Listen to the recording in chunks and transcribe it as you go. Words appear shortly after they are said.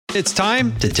It's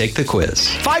time to take the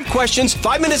quiz. 5 questions,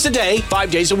 5 minutes a day,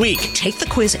 5 days a week. Take the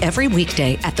quiz every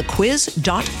weekday at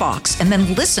thequiz.fox and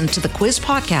then listen to the quiz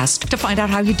podcast to find out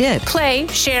how you did. Play,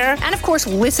 share, and of course,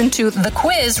 listen to The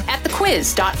Quiz at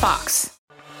thequiz.fox.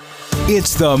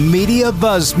 It's the Media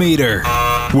Buzz Meter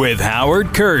with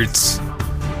Howard Kurtz.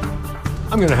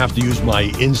 I'm going to have to use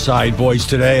my inside voice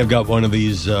today. I've got one of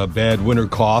these bad winter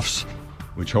coughs,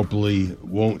 which hopefully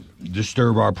won't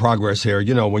disturb our progress here.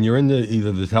 You know, when you're in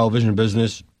either the television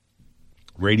business,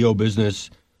 radio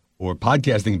business, or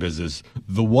podcasting business,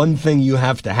 the one thing you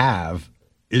have to have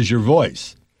is your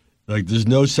voice. Like, there's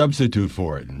no substitute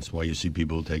for it. And that's why you see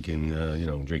people taking,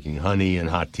 drinking honey and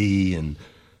hot tea and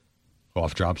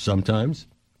cough drops sometimes.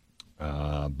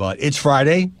 But it's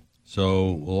Friday,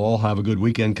 so we'll all have a good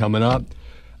weekend coming up.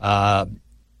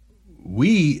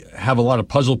 We have a lot of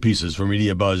puzzle pieces for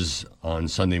Media Buzz on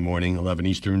Sunday morning, 11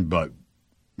 Eastern, but,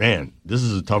 man, this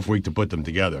is a tough week to put them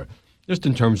together, just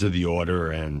in terms of the order,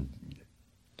 and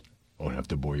I won't have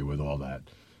to bore you with all that.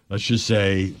 Let's just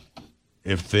say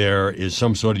if there is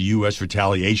some sort of U.S.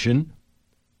 retaliation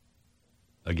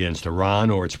against Iran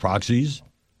or its proxies,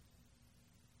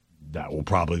 that will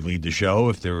probably lead the show.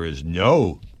 If there is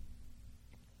no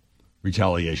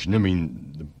retaliation, I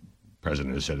mean, the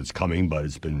president has said it's coming, but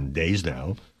it's been days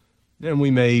now, then we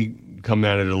may come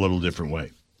at it a little different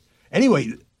way.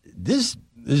 Anyway, this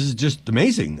is just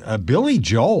amazing. Billy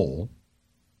Joel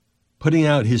putting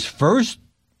out his first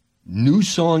new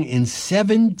song in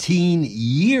 17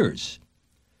 years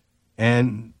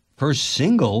and first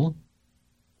single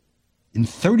in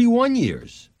 31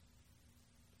 years.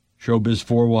 Showbiz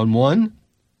 411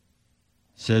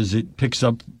 says it picks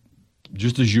up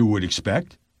just as you would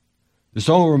expect. The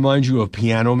song will remind you of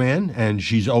Piano Man and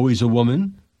She's Always a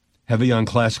Woman, heavy on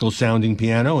classical-sounding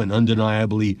piano and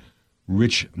undeniably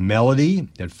rich melody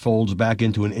that folds back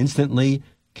into an instantly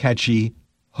catchy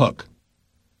hook.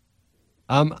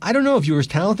 I don't know if you're as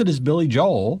talented as Billy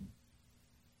Joel,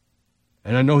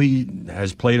 and I know he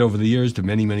has played over the years to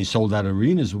many, many sold-out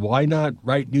arenas. Why not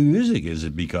write new music? Is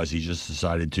it because he just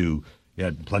decided he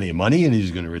had plenty of money and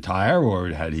he's going to retire, or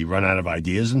had he run out of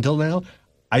ideas until now?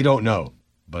 I don't know,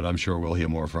 but I'm sure we'll hear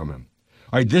more from him.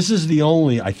 All right, this is the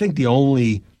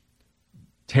only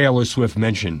Taylor Swift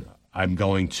mention I'm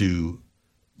going to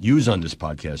use on this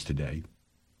podcast today.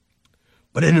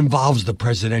 But it involves the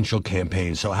presidential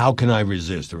campaign, so how can I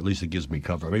resist? Or at least it gives me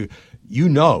cover. I mean, you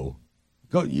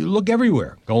look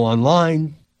everywhere. Go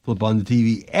online, flip on the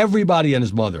TV. Everybody and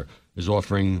his mother is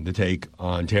offering the take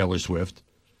on Taylor Swift,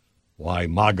 why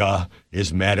MAGA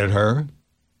is mad at her,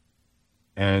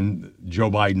 and Joe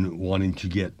Biden wanting to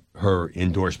get her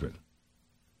endorsement,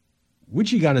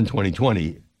 which he got in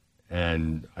 2020,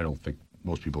 and I don't think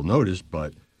most people noticed,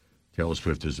 but Taylor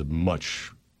Swift is a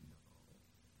much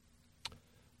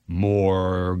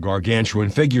more gargantuan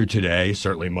figure today,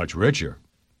 certainly much richer.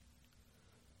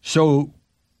 So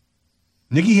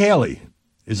Nikki Haley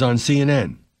is on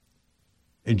CNN,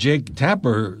 and Jake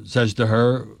Tapper says to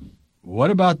her, what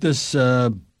about this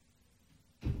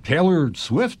Taylor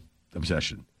Swift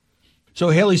obsession? So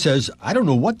Haley says, I don't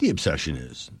know what the obsession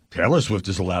is. Taylor Swift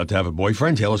is allowed to have a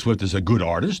boyfriend. Taylor Swift is a good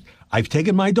artist. I've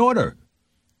taken my daughter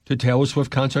to Taylor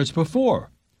Swift concerts before.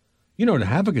 You know, to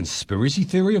have a conspiracy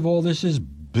theory of all this is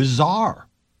bizarre.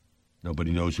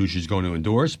 Nobody knows who she's going to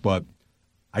endorse, but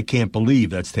I can't believe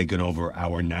that's taken over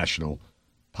our national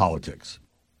politics.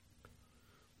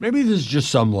 Maybe there's just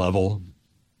some level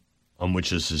on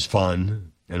which this is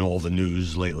fun and all the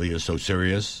news lately is so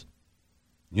serious.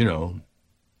 You know,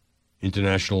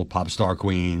 international pop star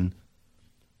queen,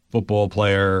 football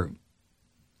player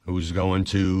who's going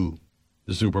to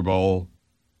the Super Bowl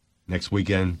next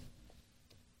weekend.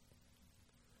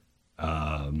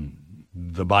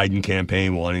 The Biden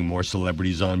campaign wanting more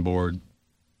celebrities on board.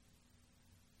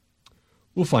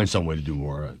 We'll find some way to do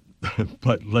more,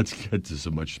 but let's get to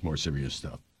some much more serious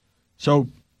stuff. So,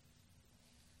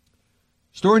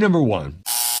 story number one.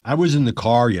 I was in the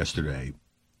car yesterday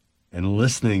and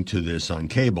listening to this on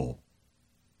cable,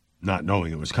 not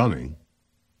knowing it was coming,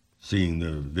 seeing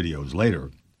the videos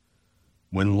later,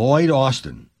 when Lloyd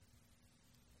Austin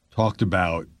talked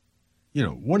about,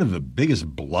 one of the biggest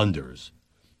blunders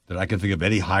that I can think of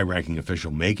any high-ranking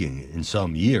official making in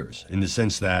some years, in the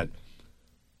sense that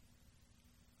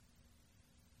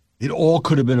it all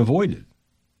could have been avoided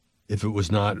if it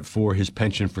was not for his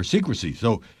penchant for secrecy.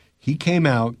 So he came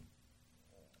out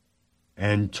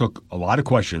and took a lot of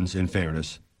questions, in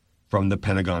fairness, from the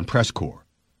Pentagon press corps.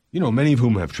 Many of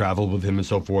whom have traveled with him and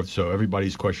so forth, so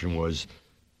everybody's question was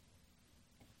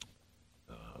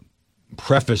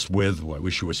prefaced with, well, I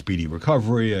wish you a speedy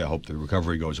recovery, I hope the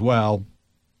recovery goes well.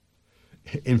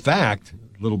 In fact,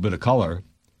 a little bit of color,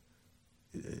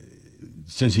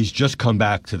 since he's just come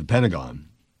back to the Pentagon,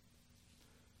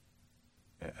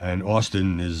 and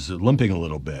Austin is limping a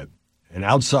little bit, and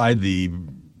outside the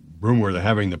room where they're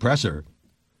having the presser,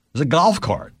 there's a golf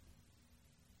cart.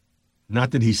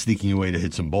 Not that he's sneaking away to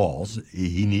hit some balls.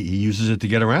 He uses it to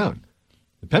get around.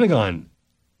 The Pentagon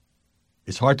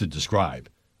is hard to describe.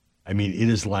 I mean, it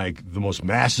is like the most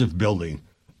massive building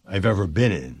I've ever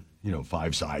been in.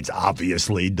 5 sides,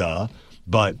 obviously, duh.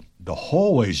 But the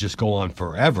hallways just go on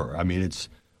forever. I mean, it's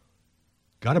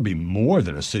got to be more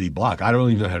than a city block. I don't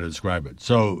even know how to describe it.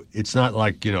 So it's not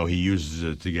like, he uses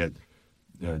it to get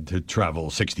to travel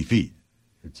 60 feet.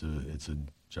 It's a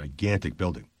gigantic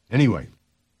building. Anyway,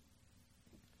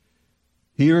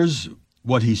 here's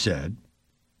what he said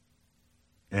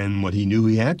and what he knew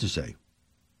he had to say.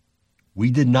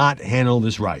 We did not handle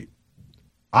this right.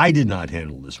 I did not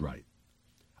handle this right.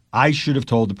 I should have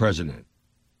told the president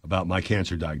about my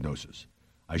cancer diagnosis.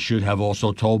 I should have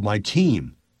also told my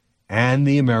team and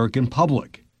the American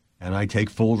public, and I take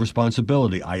full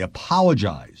responsibility. I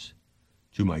apologize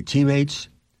to my teammates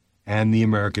and the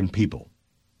American people.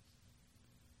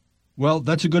 Well,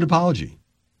 that's a good apology.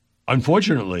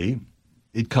 Unfortunately,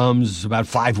 it comes about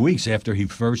 5 weeks after he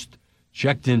first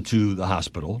checked into the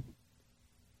hospital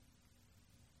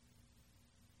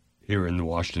here in the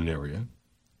Washington area.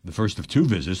 The first of 2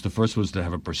 visits. The first was to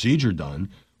have a procedure done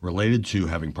related to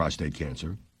having prostate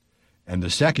cancer. And the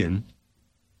second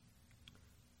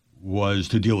was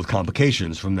to deal with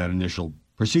complications from that initial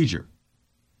procedure.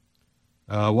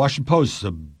 Washington Post,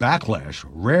 a backlash,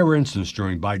 rare instance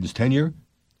during Biden's tenure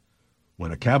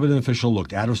when a cabinet official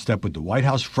looked out of step with the White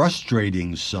House,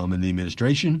 frustrating some in the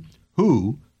administration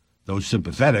who, though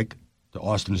sympathetic to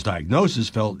Austin's diagnosis,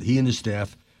 felt he and his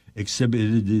staff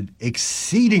exhibited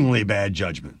exceedingly bad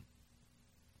judgment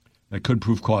that could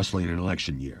prove costly in an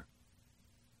election year.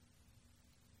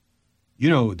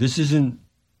 This isn't,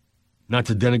 not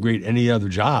to denigrate any other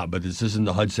job, but this isn't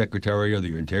the HUD secretary or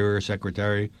the Interior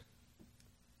secretary.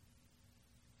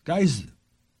 Guy's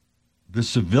the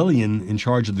civilian in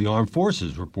charge of the armed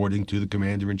forces, reporting to the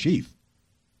commander-in-chief.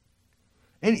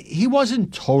 And he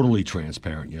wasn't totally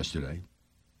transparent yesterday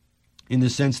in the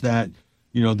sense that,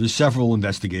 there's several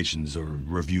investigations or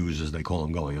reviews, as they call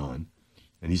them, going on.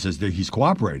 And he says that he's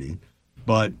cooperating.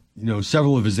 But,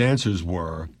 several of his answers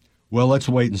were, well, let's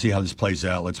wait and see how this plays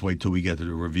out. Let's wait till we get to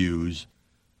the reviews.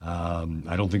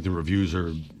 I don't think the reviews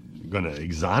are going to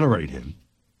exonerate him.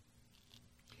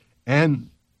 And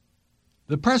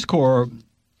the press corps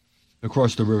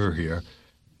across the river here,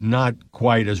 not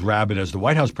quite as rabid as the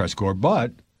White House press corps,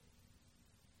 but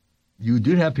you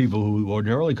did have people who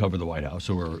ordinarily cover the White House,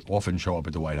 or often show up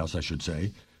at the White House, I should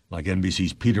say, like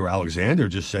NBC's Peter Alexander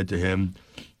just said to him,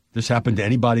 this happened to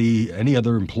anybody, any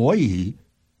other employee,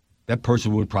 that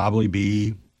person would probably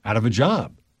be out of a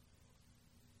job.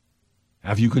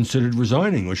 Have you considered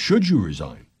resigning, or should you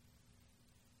resign?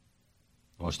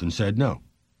 Austin said no,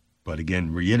 but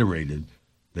again reiterated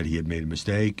that he had made a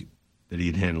mistake, that he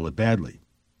had handled it badly.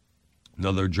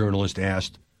 Another journalist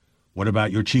asked, what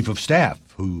about your chief of staff,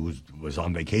 who was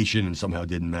on vacation and somehow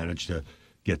didn't manage to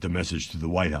get the message to the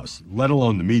White House, let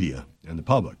alone the media and the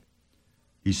public?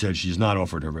 He said she's not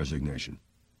offered her resignation.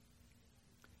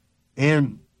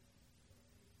 And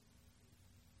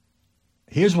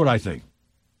here's what I think.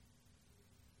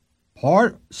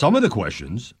 Some of the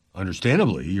questions,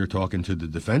 understandably, you're talking to the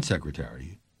defense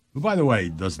secretary, who, by the way,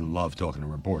 doesn't love talking to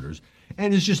reporters,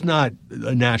 and is just not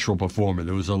a natural performer.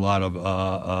 There was a lot of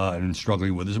and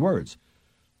struggling with his words.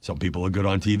 Some people are good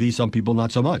on TV, some people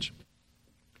not so much.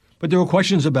 But there were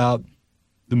questions about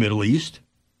the Middle East,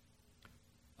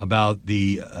 about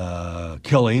the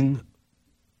killing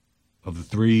of the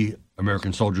 3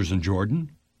 American soldiers in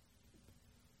Jordan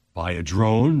by a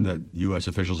drone that U.S.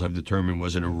 officials have determined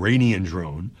was an Iranian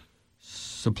drone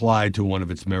supplied to one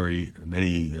of its many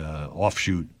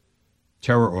offshoot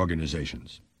terror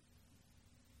organizations.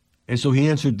 And so he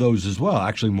answered those as well,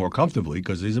 actually more comfortably,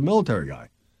 because he's a military guy,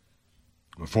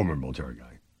 a former military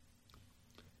guy.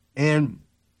 And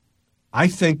I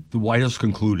think the White House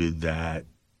concluded that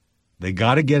they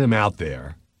got to get him out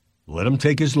there, let him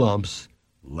take his lumps,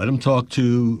 let him talk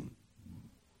to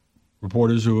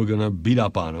reporters who are going to beat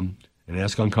up on him and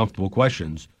ask uncomfortable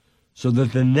questions, so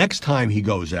that the next time he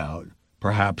goes out,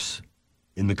 perhaps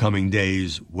in the coming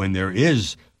days when there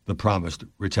is the promised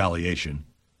retaliation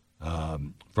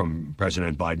from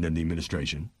President Biden and the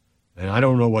administration. And I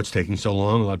don't know what's taking so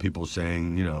long. A lot of people are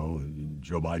saying,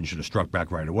 Joe Biden should have struck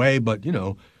back right away. But,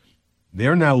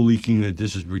 they're now leaking that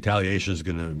this retaliation is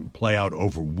going to play out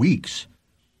over weeks.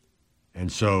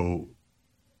 And so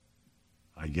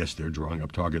I guess they're drawing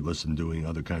up target lists and doing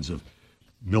other kinds of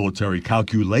military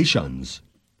calculations.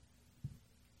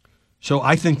 So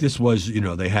I think this was,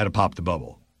 they had to pop the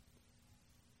bubble.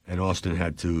 And Austin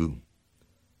had to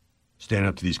stand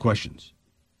up to these questions.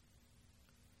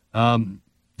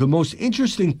 The most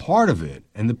interesting part of it,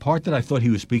 and the part that I thought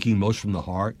he was speaking most from the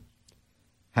heart,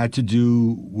 had to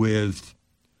do with,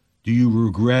 do you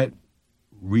regret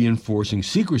reinforcing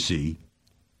secrecy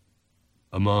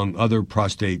among other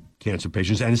prostate cancer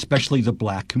patients, and especially the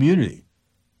black community?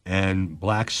 And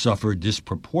blacks suffer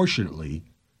disproportionately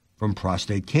from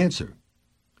prostate cancer.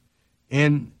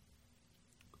 And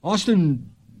Austin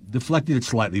deflected it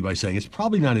slightly by saying it's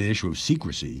probably not an issue of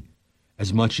secrecy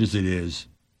as much as it is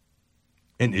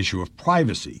an issue of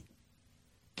privacy.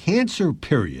 Cancer,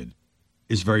 period,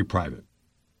 is very private.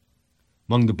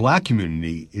 Among the black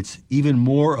community, it's even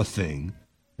more a thing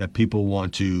that people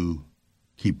want to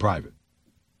keep private.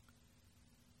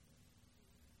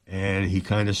 And he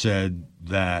kind of said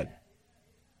that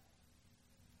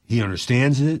he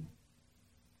understands it,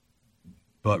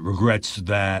 but regrets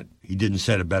that he didn't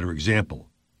set a better example.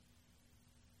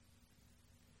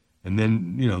 And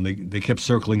then, they kept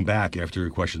circling back after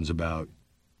questions about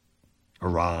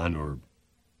Iran or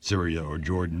Syria or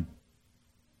Jordan.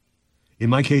 In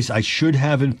my case, I should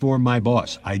have informed my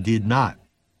boss. I did not.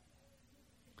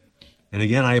 And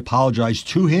again, I apologize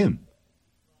to him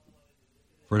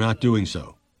for not doing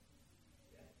so.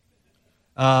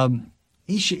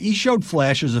 He showed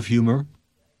flashes of humor,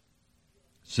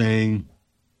 saying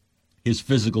his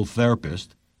physical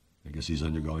therapist, I guess he's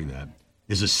undergoing that,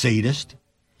 is a sadist.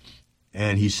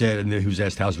 And he said, and he was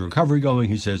asked, how's the recovery going?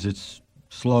 He says, it's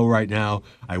slow right now.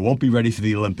 I won't be ready for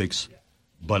the Olympics,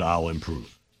 but I'll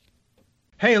improve.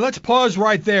 Hey, let's pause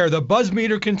right there. The buzz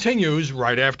meter continues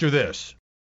right after this.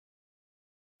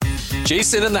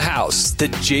 Jason in the House, the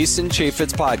Jason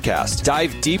Chaffetz podcast.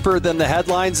 Dive deeper than the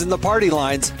headlines and the party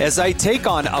lines as I take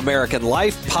on American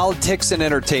life, politics, and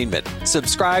entertainment.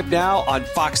 Subscribe now on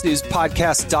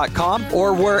foxnewspodcast.com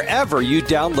or wherever you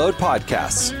download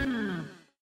podcasts.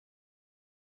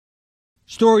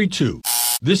 Story 2.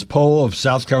 This poll of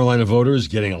South Carolina voters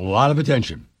getting a lot of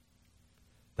attention.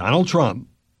 Donald Trump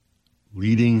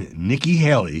leading Nikki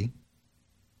Haley,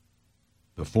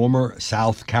 the former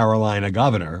South Carolina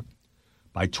governor,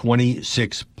 by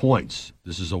 26 points.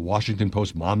 This is a Washington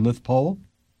Post Monmouth poll.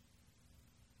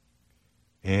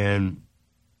 And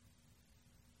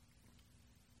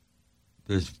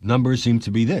the numbers seem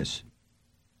to be this.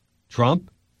 Trump,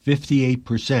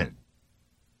 58%.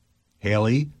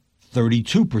 Haley,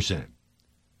 32%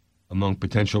 among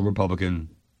potential Republican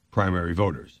primary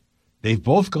voters. They've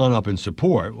both gone up in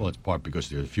support. Well, it's part because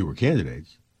there are fewer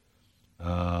candidates.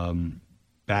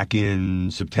 Back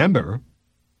in September,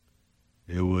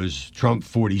 it was Trump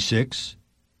 46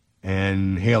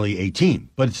 and Haley 18.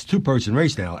 But it's a two-person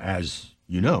race now, as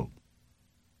you know.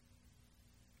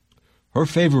 Her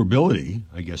favorability,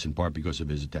 I guess in part because of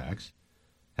his attacks,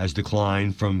 has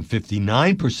declined from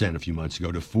 59% a few months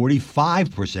ago to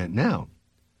 45% now.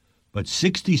 But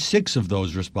 66 of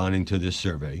those responding to this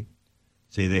survey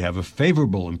say they have a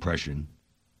favorable impression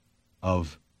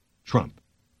of Trump.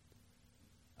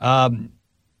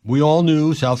 We all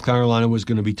knew South Carolina was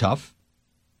going to be tough.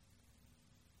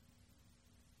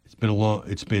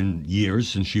 It's been years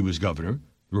since she was governor.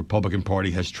 The Republican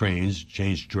Party has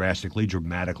changed drastically,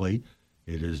 dramatically.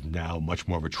 It is now much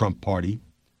more of a Trump party.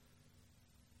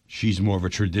 She's more of a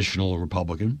traditional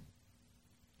Republican.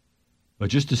 But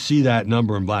just to see that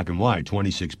number in black and white,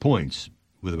 26 points,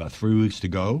 with about 3 weeks to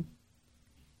go,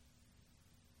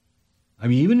 I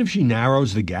mean, even if she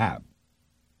narrows the gap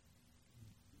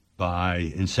by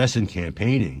incessant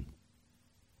campaigning,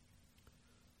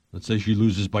 let's say she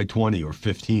loses by 20 or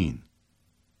 15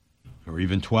 or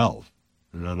even 12,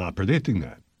 and I'm not predicting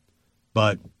that,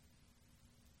 but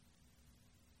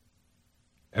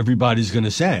everybody's going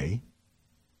to say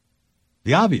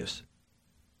the obvious.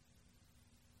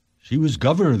 She was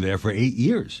governor there for 8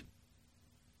 years.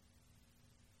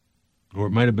 Or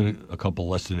it might have been a couple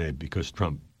less than 8 because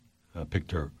Trump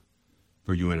picked her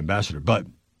for UN ambassador. But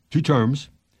 2 terms,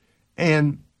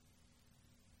 and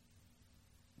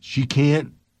she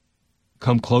can't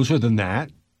come closer than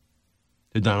that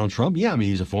to Donald Trump. Yeah, I mean,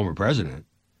 he's a former president.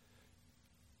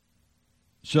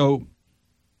 So,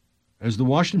 as the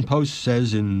Washington Post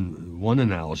says in one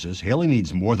analysis, Haley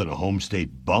needs more than a home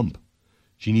state bump.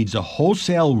 She needs a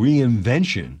wholesale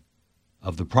reinvention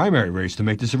of the primary race to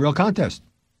make this a real contest.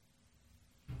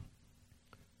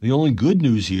 The only good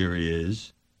news here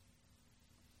is,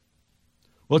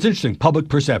 well, it's interesting, public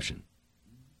perception.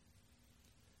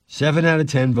 7 out of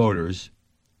 10 voters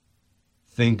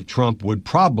think Trump would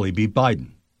probably beat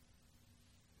Biden.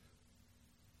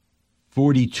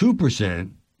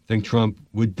 42% think Trump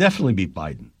would definitely beat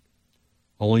Biden.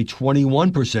 Only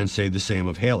 21% say the same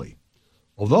of Haley.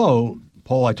 Although,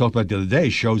 poll I talked about the other day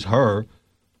shows her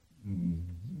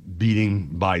beating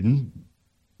Biden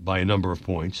by a number of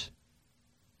points.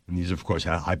 And these, of course,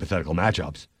 have hypothetical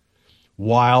matchups.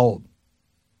 While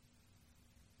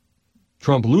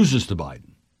Trump loses to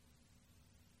Biden.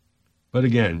 But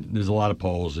again, there's a lot of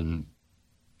polls, and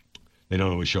they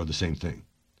don't always show the same thing.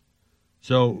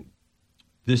 So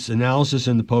this analysis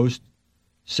in the Post,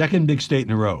 second big state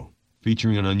in a row,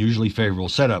 featuring an unusually favorable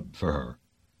setup for her,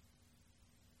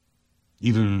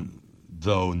 even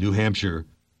though New Hampshire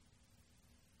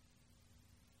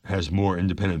has more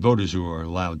independent voters who are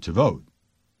allowed to vote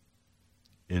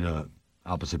in a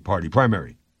opposite party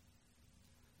primary.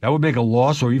 That would make a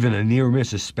loss or even a near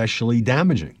miss especially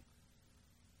damaging.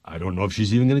 I don't know if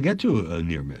she's even going to get to a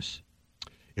near miss.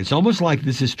 It's almost like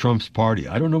this is Trump's party.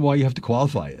 I don't know why you have to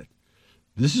qualify it.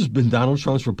 This has been Donald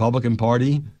Trump's Republican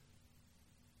Party,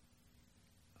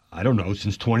 I don't know,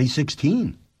 since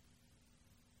 2016.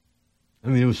 I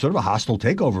mean, it was sort of a hostile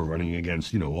takeover running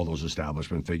against, all those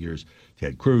establishment figures,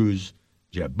 Ted Cruz,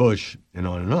 Jeb Bush, and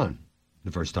on,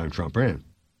 the first time Trump ran.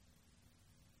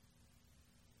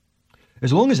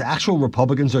 As long as actual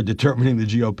Republicans are determining the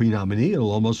GOP nominee,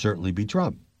 it'll almost certainly be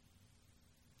Trump.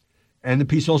 And the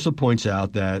piece also points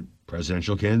out that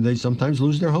presidential candidates sometimes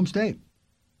lose their home state.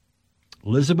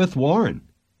 Elizabeth Warren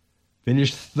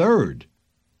finished third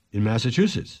in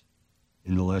Massachusetts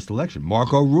in the last election.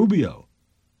 Marco Rubio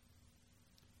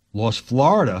lost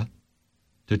Florida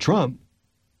to Trump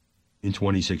in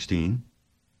 2016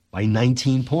 by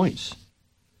 19 points.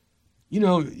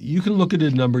 You can look at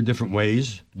it a number of different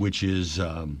ways, which is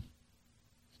the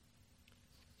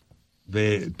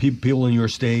people in your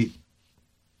state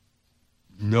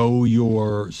know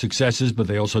your successes, but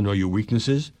they also know your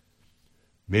weaknesses.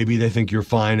 Maybe they think you're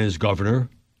fine as governor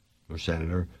or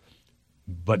senator,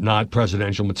 but not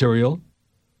presidential material.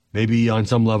 Maybe on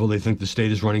some level they think the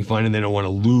state is running fine and they don't want to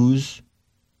lose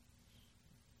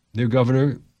their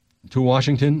governor to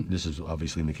Washington. This is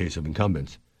obviously in the case of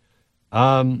incumbents.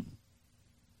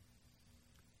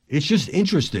 It's just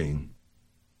interesting.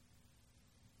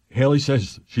 Haley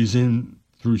says she's in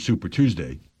through Super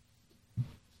Tuesday.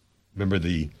 Remember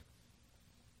the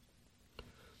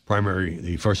primary,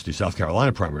 the South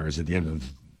Carolina primaries at the end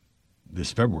of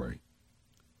this February.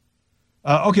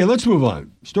 Okay, let's move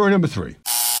on. Story number 3.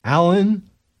 Alan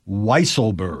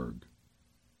Weisselberg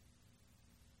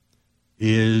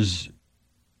is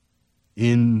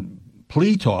in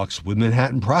plea talks with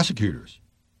Manhattan prosecutors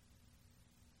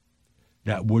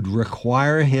that would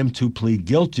require him to plead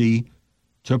guilty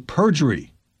to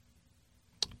perjury.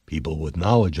 People with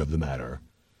knowledge of the matter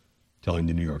telling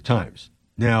the New York Times.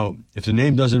 Now, if the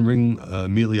name doesn't ring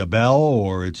immediately a bell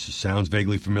or it sounds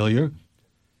vaguely familiar,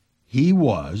 he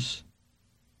was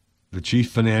the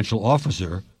chief financial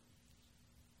officer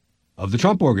of the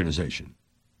Trump Organization.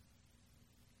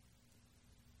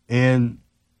 And,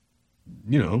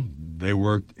 they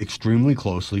worked extremely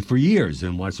closely for years.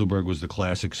 And Weisselberg was the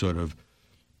classic sort of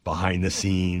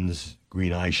behind-the-scenes,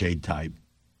 green eye shade type.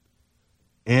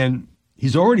 And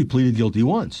he's already pleaded guilty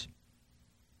once.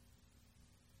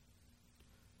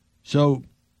 So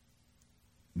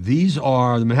these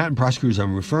are the Manhattan prosecutors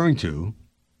I'm referring to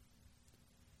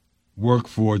work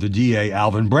for the DA,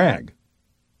 Alvin Bragg,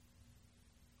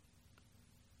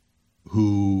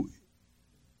 who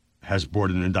has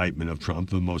brought an indictment of Trump,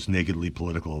 the most nakedly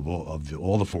political of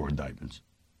all the 4 indictments,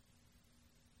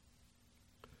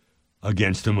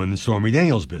 against him in the Stormy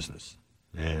Daniels business.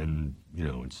 And,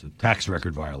 it's a tax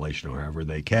record violation, or however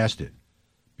they cast it,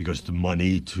 because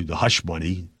the hush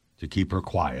money to keep her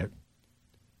quiet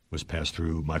was passed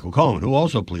through Michael Cohen, who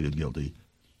also pleaded guilty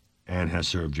and has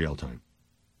served jail time.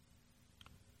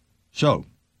 So,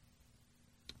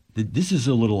 this is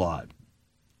a little odd.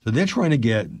 So they're trying to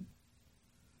get,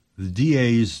 the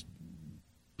DA's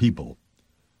people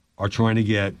are trying to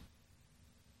get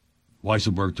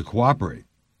Weisselberg to cooperate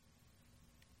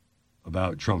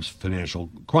about Trump's financial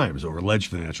crimes or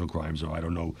alleged financial crimes, or I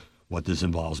don't know what this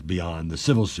involves beyond the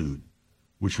civil suit,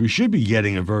 which we should be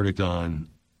getting a verdict on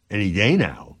any day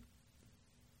now.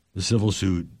 The civil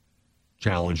suit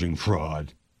challenging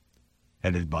fraud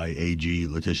headed by AG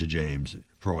Letitia James,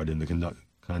 fraud in the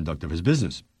conduct of his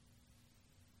business.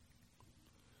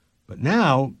 But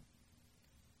now,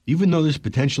 even though this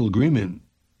potential agreement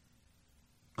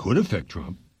could affect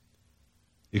Trump,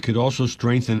 it could also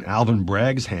strengthen Alvin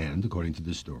Bragg's hand, according to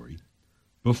this story,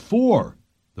 before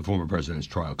the former president's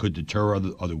trial, could deter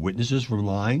other witnesses from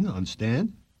lying on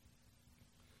stand.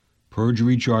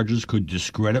 perjury charges could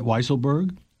discredit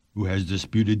Weisselberg, who has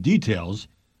disputed details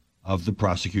of the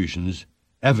prosecution's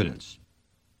evidence.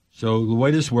 So the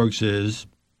way this works is,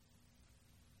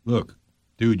 look,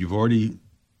 dude, you've already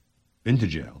been to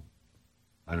jail.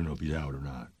 I don't know if he's out or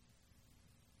not.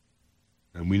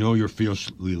 And we know you're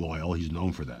fiercely loyal. He's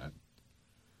known for that.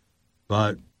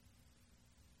 But,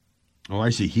 I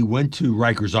see. He went to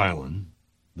Rikers Island,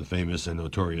 the famous and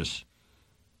notorious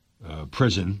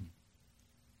prison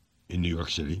in New York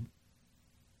City.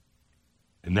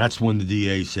 And that's when the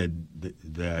DA said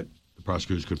that the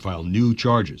prosecutors could file new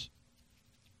charges.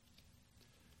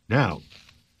 Now,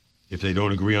 if they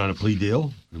don't agree on a plea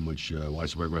deal, in which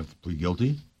Weisselberg will have to plead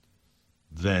guilty,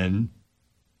 then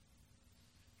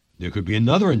there could be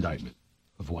another indictment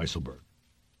of Weisselberg.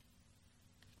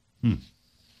 And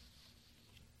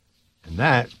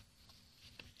that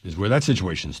is where that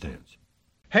situation stands.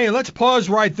 Hey, let's pause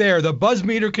right there. The buzz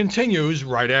meter continues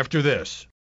right after this.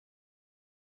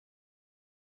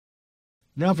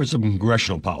 Now for some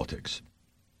congressional politics.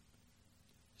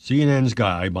 CNN's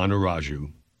guy,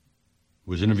 Bandaraju,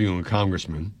 was interviewing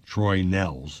Congressman Troy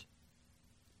Nehls,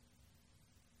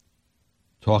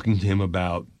 talking to him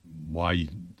about why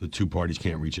the two parties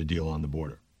can't reach a deal on the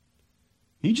border.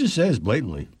 He just says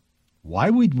blatantly, why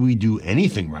would we do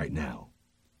anything right now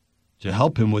to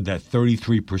help him with that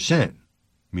 33%,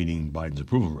 meaning Biden's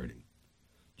approval rating?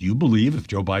 Do you believe if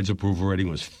Joe Biden's approval rating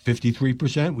was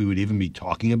 53%, we would even be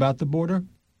talking about the border?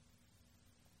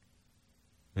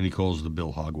 And he calls the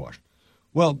bill hogwash.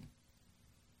 Well,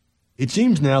 it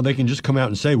seems now they can just come out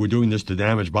and say we're doing this to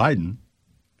damage Biden,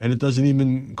 and it doesn't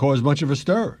even cause much of a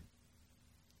stir.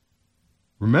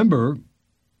 Remember,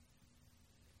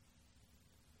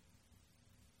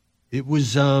 it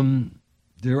was,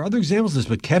 there are other examples of this,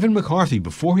 but Kevin McCarthy,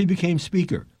 before he became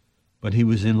Speaker, but he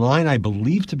was in line, I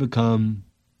believe, to become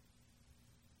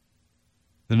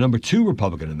the number 2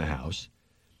 Republican in the House,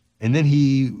 and then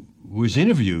he was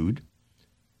interviewed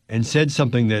and said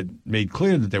something that made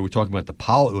clear that they were talking about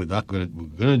we're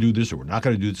going to do this or we're not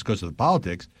going to do this because of the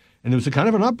politics, and there was a kind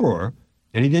of an uproar,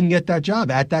 and he didn't get that job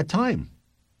at that time.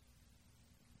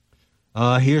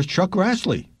 Here's Chuck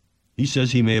Grassley. He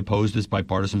says he may oppose this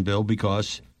bipartisan bill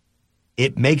because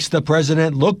it makes the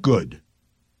president look good.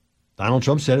 Donald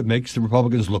Trump said it makes the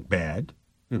Republicans look bad.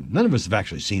 None of us have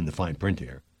actually seen the fine print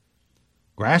here.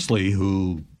 Grassley,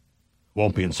 who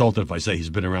won't be insulted if I say he's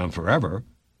been around forever,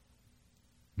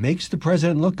 makes the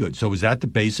president look good. So is that the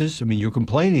basis? I mean, you're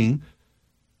complaining.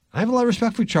 I have a lot of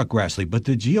respect for Chuck Grassley, but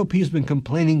the GOP has been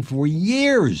complaining for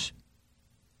years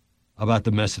about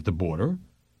the mess at the border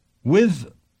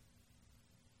with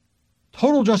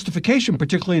total justification,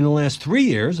 particularly in the last 3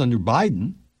 years under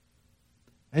Biden.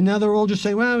 And now they're all just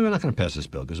saying, well, we're not going to pass this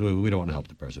bill because we don't want to help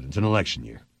the president. It's an election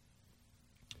year.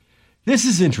 This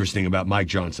is interesting about Mike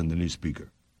Johnson, the new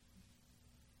speaker.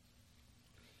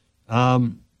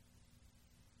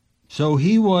 So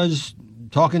he was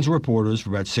talking to reporters for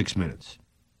about 6 minutes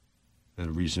at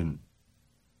a recent,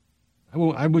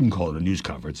 I wouldn't call it a news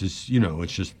conference. It's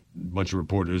just a bunch of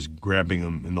reporters grabbing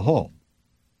him in the hall.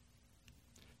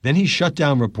 Then he shut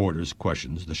down reporters'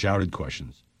 questions, the shouted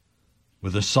questions,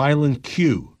 with a silent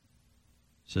cue,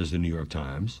 says the New York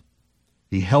Times.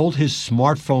 He held his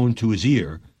smartphone to his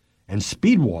ear and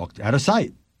speedwalked out of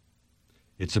sight.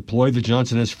 It's a ploy that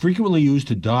Johnson has frequently used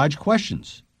to dodge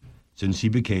questions since he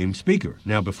became Speaker.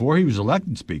 Now, before he was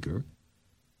elected Speaker,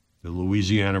 the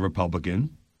Louisiana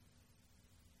Republican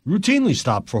routinely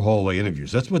stopped for hallway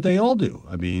interviews. That's what they all do.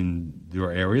 I mean, there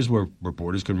are areas where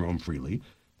reporters can roam freely.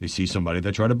 They see somebody,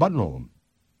 they try to buttonhole them.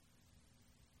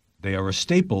 They are a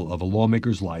staple of a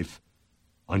lawmaker's life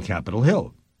on Capitol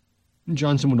Hill. And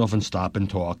Johnson would often stop and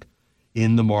talk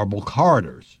in the marble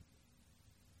corridors.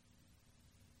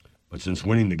 But since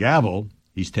winning the gavel,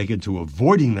 he's taken to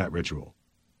avoiding that ritual.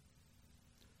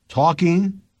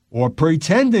 Talking or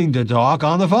pretending to talk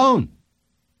on the phone.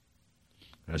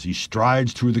 As he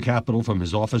strides through the Capitol from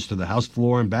his office to the House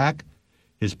floor and back,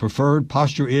 his preferred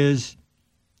posture is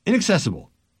inaccessible.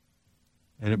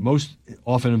 And it most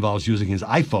often involves using his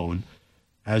iPhone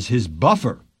as his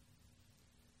buffer.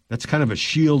 That's kind of a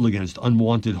shield against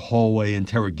unwanted hallway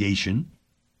interrogation.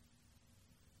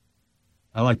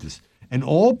 I like this. An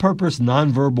all-purpose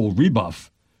nonverbal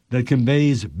rebuff that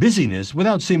conveys busyness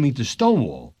without seeming to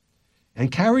stonewall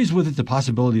and carries with it the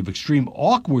possibility of extreme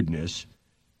awkwardness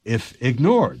if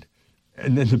ignored.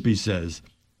 And then the piece says,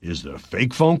 is it a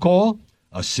fake phone call,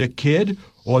 a sick kid,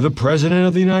 or the President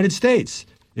of the United States?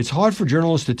 It's hard for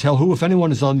journalists to tell who, if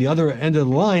anyone, is on the other end of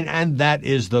the line, and that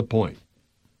is the point.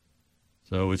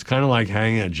 So it's kind of like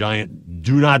hanging a giant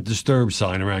do not disturb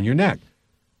sign around your neck.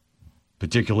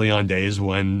 particularly on days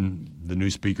when the new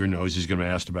speaker knows he's going to be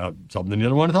asked about something he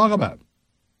doesn't want to talk about.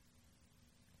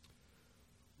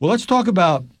 Well, let's talk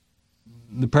about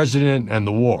the president and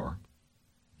the war.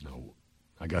 No,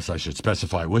 I guess I should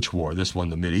specify which war. This one,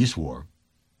 the Mideast War.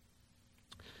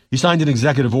 He signed an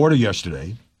executive order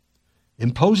yesterday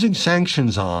imposing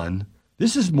sanctions on,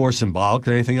 this is more symbolic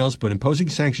than anything else, but imposing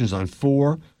sanctions on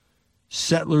 4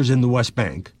 settlers in the West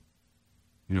Bank.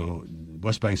 You know,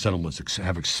 West Bank settlements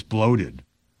have exploded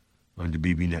under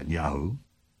Bibi Netanyahu.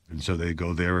 And so they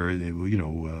go there,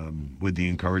 with the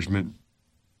encouragement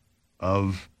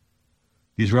of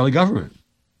the Israeli government.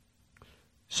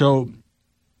 So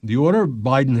the order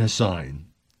Biden has signed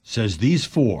says these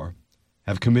 4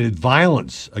 have committed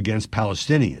violence against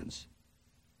Palestinians.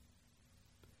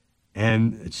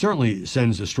 And it certainly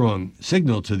sends a strong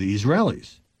signal to the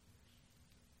Israelis.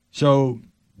 So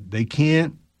they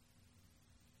can't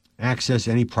access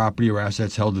any property or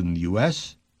assets held in the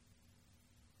U.S.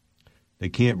 They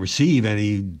can't receive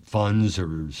any funds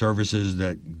or services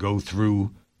that go through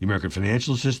the American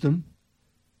financial system.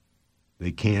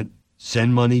 They can't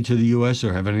send money to the U.S.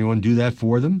 or have anyone do that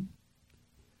for them.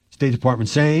 State Department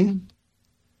saying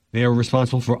they are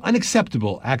responsible for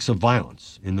unacceptable acts of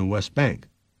violence in the West Bank.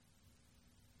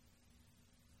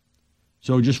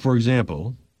 So just for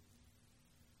example,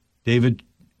 David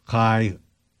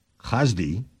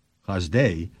Khazday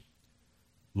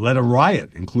led a riot,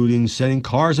 including setting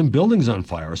cars and buildings on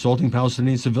fire, assaulting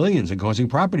Palestinian civilians, and causing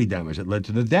property damage that led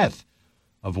to the death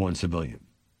of 1 civilian.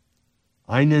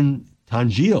 Aynan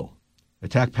Tangil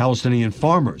attacked Palestinian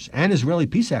farmers and Israeli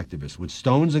peace activists with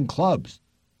stones and clubs,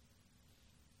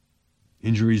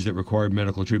 injuries that required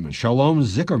medical treatment. Shalom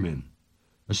Zickerman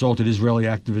assaulted Israeli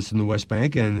activists in the West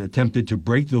Bank and attempted to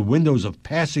break the windows of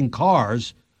passing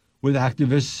cars with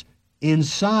activists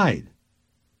inside.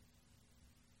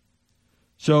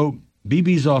 So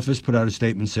Bibi's office put out a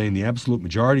statement saying the absolute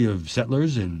majority of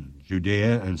settlers in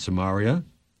Judea and Samaria,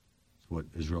 that's what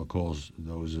Israel calls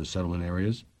those settlement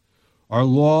areas, are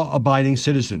law-abiding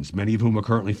citizens, many of whom are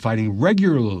currently fighting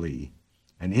regularly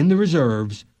and in the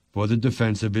reserves for the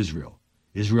defense of Israel.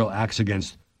 Israel acts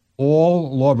against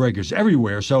all lawbreakers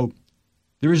everywhere, so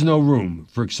there is no room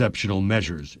for exceptional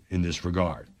measures in this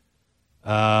regard.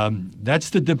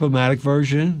 That's the diplomatic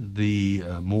version. The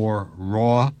more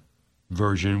raw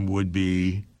version would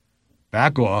be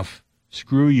back off,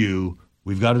 screw you,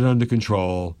 we've got it under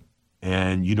control,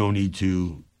 and you don't need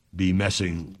to be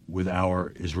messing with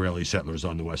our Israeli settlers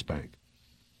on the West Bank.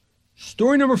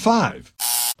 Story number 5,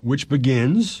 which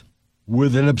begins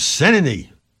with an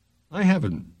obscenity. I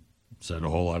haven't said a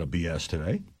whole lot of BS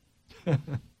today.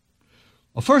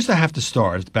 Well, first I have to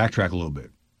backtrack a little bit.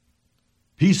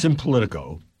 Piece in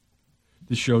Politico.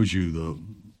 This shows you the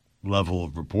level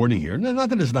of reporting here. Not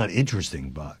that it's not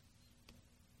interesting, but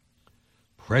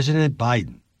President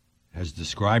Biden has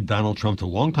described Donald Trump to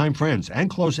longtime friends and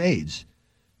close aides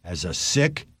as a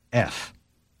sick F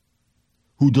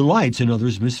who delights in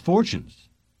others' misfortunes,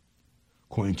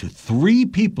 according to 3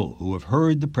 people who have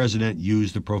heard the president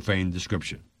use the profane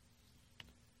description.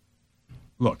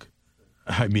 Look,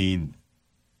 I mean,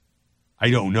 I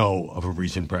don't know of a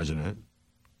recent president,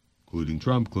 including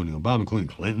Trump, including Obama, including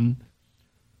Clinton,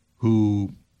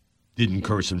 who didn't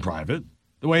curse in private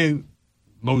the way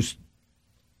most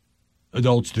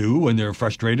adults do when they're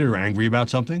frustrated or angry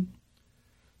about something.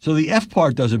 So the F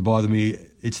part doesn't bother me.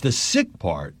 It's the sick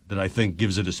part that I think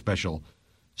gives it a special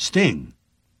sting.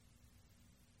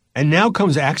 And now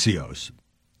comes Axios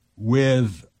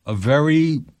with a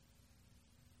very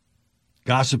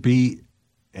gossipy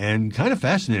and kind of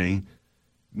fascinating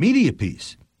media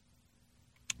piece.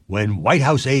 When White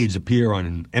House aides appear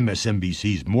on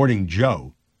MSNBC's Morning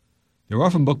Joe, they're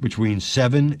often booked between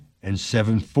 7 and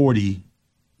 7:40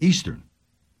 Eastern.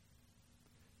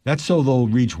 That's so they'll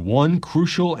reach one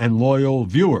crucial and loyal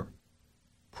viewer,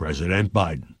 President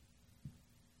Biden.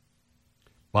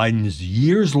 Biden's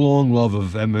years-long love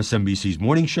of MSNBC's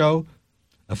morning show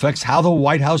affects how the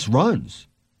White House runs.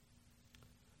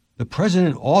 The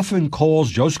president often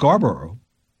calls Joe Scarborough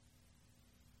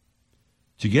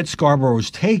to get Scarborough's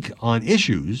take on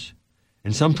issues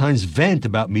and sometimes vent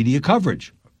about media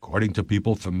coverage, according to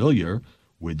people familiar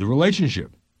with the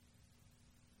relationship.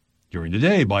 During the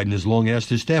day, Biden has long asked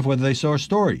his staff whether they saw a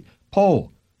story,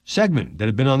 poll, segment that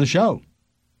had been on the show.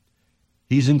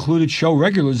 He's included show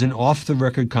regulars in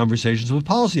off-the-record conversations with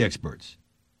policy experts.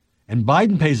 And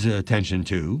Biden pays attention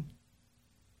to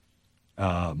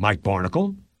Mike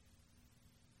Barnicle,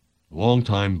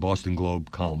 longtime Boston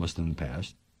Globe columnist in the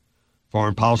past,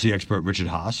 foreign policy expert Richard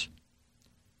Haass,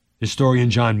 historian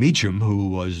John Meacham, who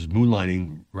was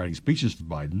moonlighting writing speeches for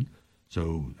Biden,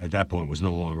 So at that point was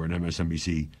no longer an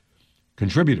MSNBC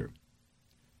contributor.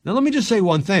 Now let me just say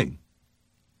one thing.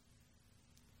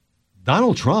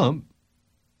 Donald Trump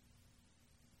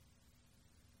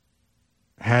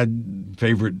had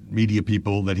favorite media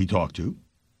people that he talked to.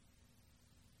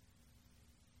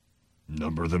 A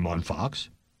number of them on Fox.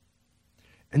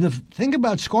 And the thing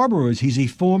about Scarborough is he's a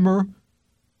former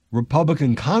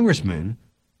Republican congressman,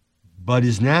 but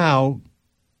is now,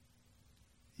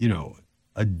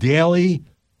 a daily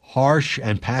harsh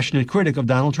and passionate critic of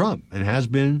Donald Trump, and has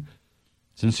been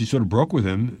since he sort of broke with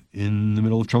him in the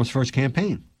middle of Trump's first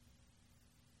campaign.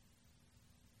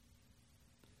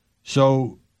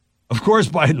 So, of course,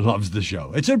 Biden loves the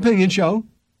show. It's an opinion show,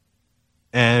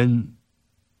 and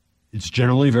it's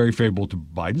generally very favorable to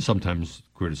Biden, sometimes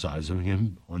criticizing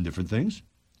him on different things.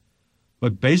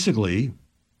 But basically,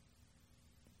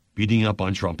 beating up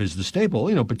on Trump is the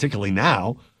staple, particularly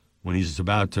now when he's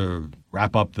about to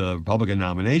wrap up the Republican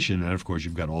nomination. And, of course,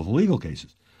 you've got all the legal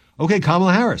cases. Okay,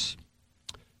 Kamala Harris.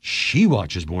 She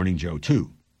watches Morning Joe,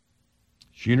 too.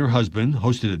 She and her husband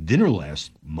hosted a dinner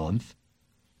last month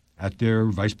at their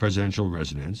vice presidential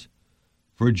residence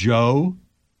for Joe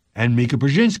and Mika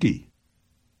Brzezinski,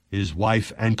 his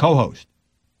wife and co-host.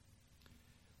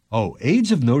 Oh, aides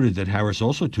have noted that Harris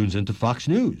also tunes into Fox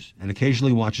News and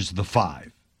occasionally watches The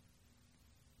Five.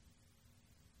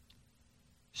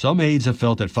 Some aides have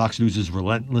felt that Fox News'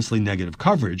 relentlessly negative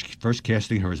coverage, first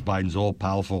casting her as Biden's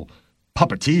all-powerful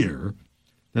puppeteer,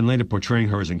 then later portraying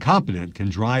her as incompetent, can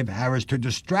drive Harris to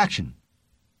distraction.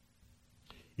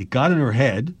 It got in her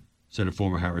head, said a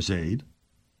former Harris aide,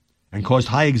 and caused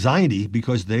high anxiety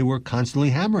because they were constantly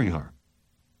hammering her.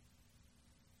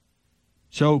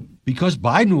 So, because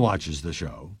Biden watches the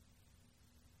show,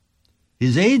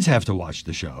 his aides have to watch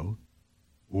the show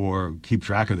or keep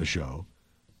track of the show,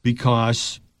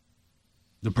 because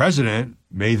the president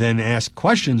may then ask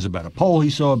questions about a poll he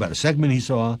saw, about a segment he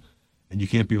saw, and you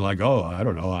can't be like, oh, I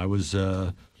don't know, I was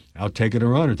out taking a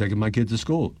run or taking my kid to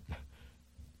school.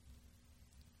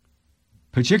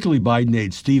 Particularly Biden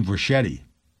aide Steve Ricchetti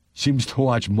seems to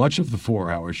watch much of the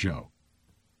 4-hour show.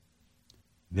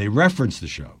 They reference the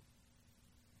show.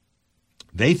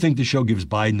 They think the show gives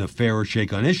Biden a fairer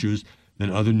shake on issues than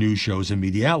other news shows and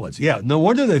media outlets. Yeah, no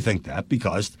wonder they think that,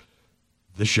 because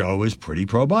the show is pretty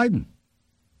pro-Biden.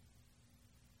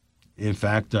 In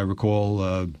fact, I recall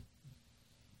the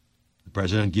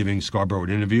president giving Scarborough an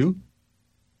interview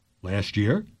last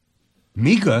year.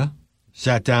 Mika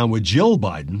sat down with Jill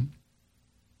Biden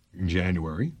in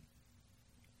January.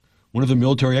 One of the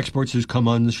military experts who's come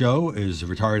on the show is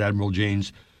retired Admiral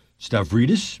James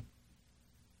Stavridis,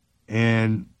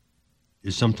 and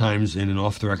is sometimes in an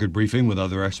off-the-record briefing with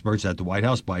other experts at the White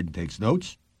House. Biden takes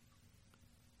notes.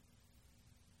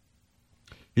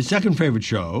 His second favorite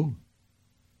show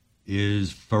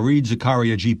is Fareed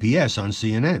Zakaria GPS on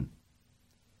CNN.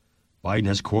 Biden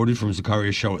has quoted from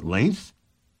Zakaria's show at length.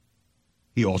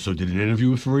 He also did an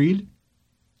interview with Fareed.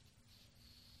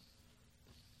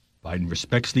 Biden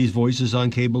respects these voices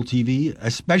on cable TV,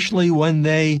 especially when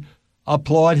they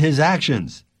applaud his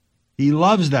actions. He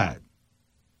loves that.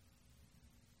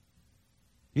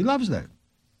 He loves that.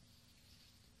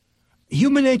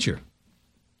 Human nature.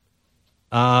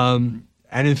 And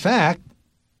in fact,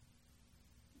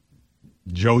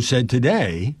 Joe said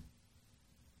today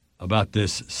about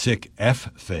this sick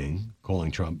F thing,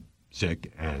 calling Trump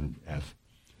sick and F,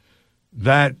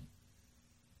 that,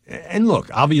 and look,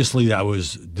 obviously that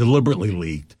was deliberately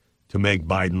leaked to make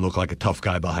Biden look like a tough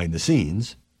guy behind the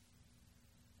scenes.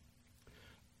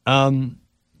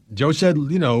 Joe said,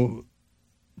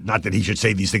 not that he should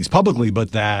say these things publicly,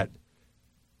 but that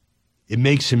it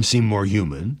makes him seem more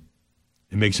human.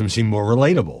 It makes him seem more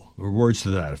relatable, or words to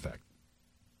that effect.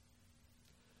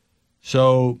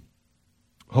 So,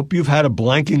 hope you've had a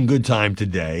blanking good time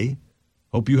today.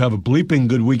 Hope you have a bleeping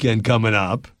good weekend coming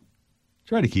up.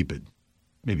 Try to keep it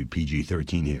maybe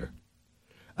PG-13 here.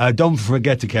 Don't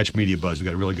forget to catch Media Buzz. We've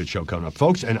got a really good show coming up,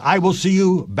 folks. And I will see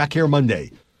you back here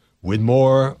Monday with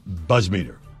more Buzz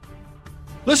Meter.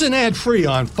 Listen ad-free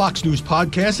on Fox News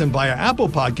Podcasts and via Apple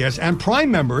Podcasts, and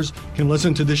Prime members can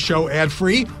listen to this show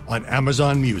ad-free on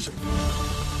Amazon Music.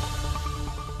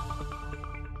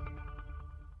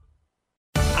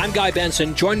 I'm Guy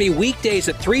Benson. Join me weekdays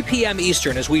at 3 p.m.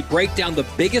 Eastern as we break down the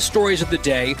biggest stories of the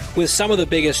day with some of the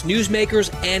biggest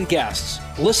newsmakers and guests.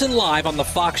 Listen live on the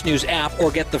Fox News app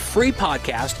or get the free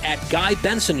podcast at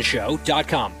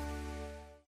GuyBensonShow.com.